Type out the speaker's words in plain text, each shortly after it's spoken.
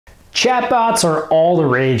Chatbots are all the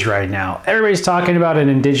rage right now. Everybody's talking about it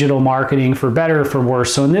in digital marketing, for better or for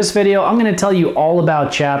worse. So in this video, I'm going to tell you all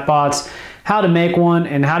about chatbots, how to make one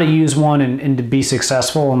and how to use one and to be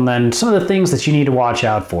successful, and then some of the things that you need to watch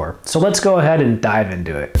out for. So let's go ahead and dive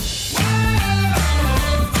into it.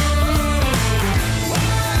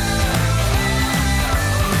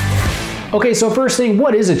 Okay, so first thing,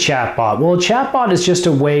 what is a chatbot? Well, a chatbot is just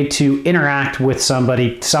a way to interact with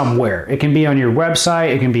somebody somewhere. It can be on your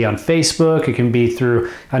website, it can be on Facebook, it can be through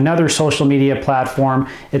another social media platform.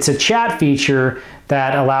 It's a chat feature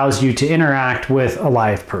that allows you to interact with a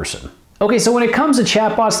live person. Okay, so when it comes to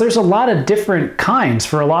chatbots, there's a lot of different kinds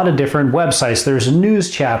for a lot of different websites. There's news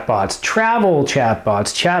chatbots, travel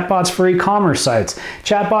chatbots, chatbots for e-commerce sites,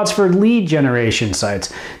 chatbots for lead generation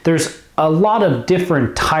sites. There's a lot of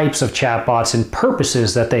different types of chatbots and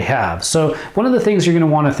purposes that they have. So one of the things you're going to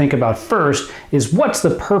want to think about first is what's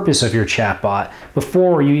the purpose of your chatbot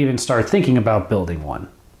before you even start thinking about building one.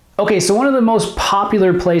 Okay, so one of the most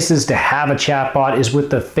popular places to have a chatbot is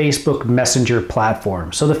with the Facebook Messenger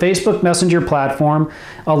platform. So the Facebook Messenger platform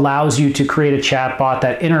allows you to create a chatbot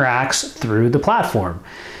that interacts through the platform.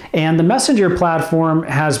 And the Messenger platform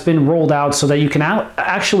has been rolled out so that you can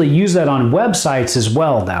actually use that on websites as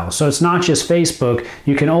well now. So it's not just Facebook,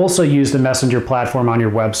 you can also use the Messenger platform on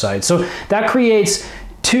your website. So that creates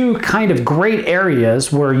two kind of great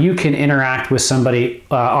areas where you can interact with somebody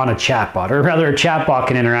on a chatbot, or rather a chatbot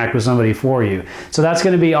can interact with somebody for you. So that's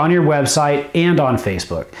going to be on your website and on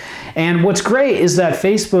Facebook. And what's great is that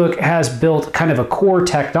Facebook has built kind of a core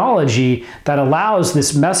technology that allows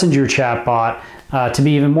this Messenger chatbot to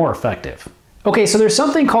be even more effective. Okay, so there's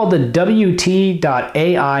something called the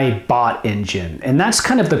WT.AI bot engine, and that's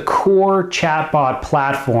kind of the core chatbot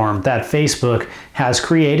platform that Facebook has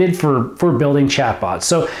created for building chatbots.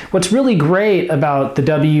 So what's really great about the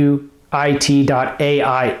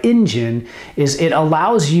WT.AI engine is it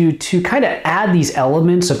allows you to kind of add these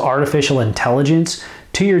elements of artificial intelligence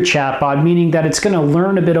to your chatbot, meaning that it's going to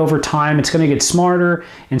learn a bit over time, it's going to get smarter,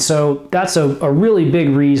 and so that's a really big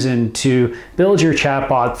reason to build your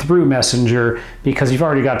chatbot through Messenger, because you've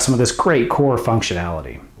already got some of this great core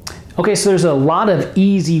functionality. Okay, so there's a lot of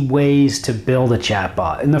easy ways to build a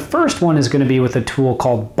chatbot, and the first one is going to be with a tool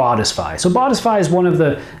called Botify. So Botify is one of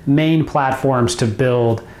the main platforms to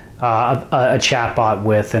build a chatbot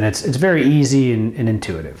with, and it's very easy and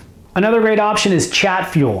intuitive. Another great option is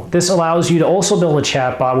Chatfuel. This allows you to also build a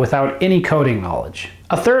chatbot without any coding knowledge.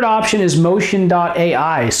 A third option is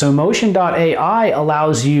Motion.ai. So Motion.ai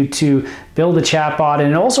allows you to build a chatbot, and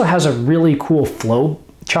it also has a really cool flow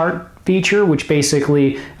chart feature, which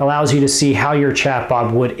basically allows you to see how your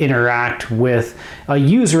chatbot would interact with a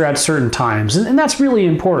user at certain times. And that's really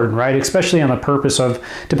important, right? Especially on the purpose of,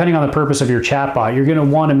 depending on the purpose of your chatbot, you're going to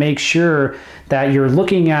want to make sure that you're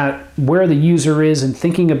looking at where the user is and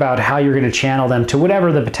thinking about how you're going to channel them to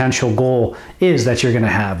whatever the potential goal is that you're going to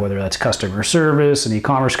have, whether that's customer service, an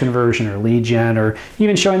e-commerce conversion, or lead gen, or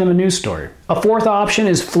even showing them a news story. A fourth option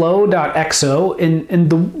is Flow.xo, and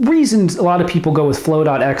the reasons a lot of people go with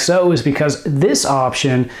Flow.xo is because this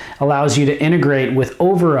option allows you to integrate with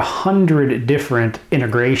over 100 different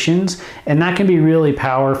integrations, and that can be really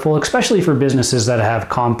powerful, especially for businesses that have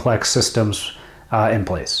complex systems in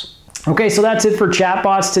place. Okay, so that's it for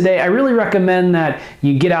chatbots today. I really recommend that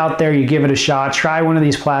you get out there, you give it a shot, try one of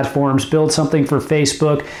these platforms, build something for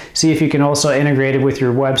Facebook, see if you can also integrate it with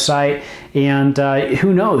your website, and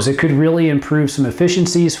who knows, it could really improve some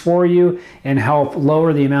efficiencies for you and help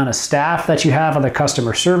lower the amount of staff that you have on the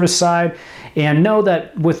customer service side. And know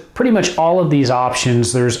that with pretty much all of these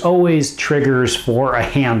options, there's always triggers for a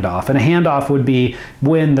handoff. And a handoff would be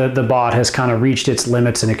when the bot has kind of reached its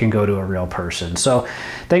limits and it can go to a real person. So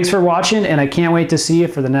thanks for watching, and I can't wait to see you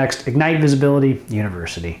for the next Ignite Visibility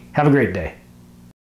University. Have a great day.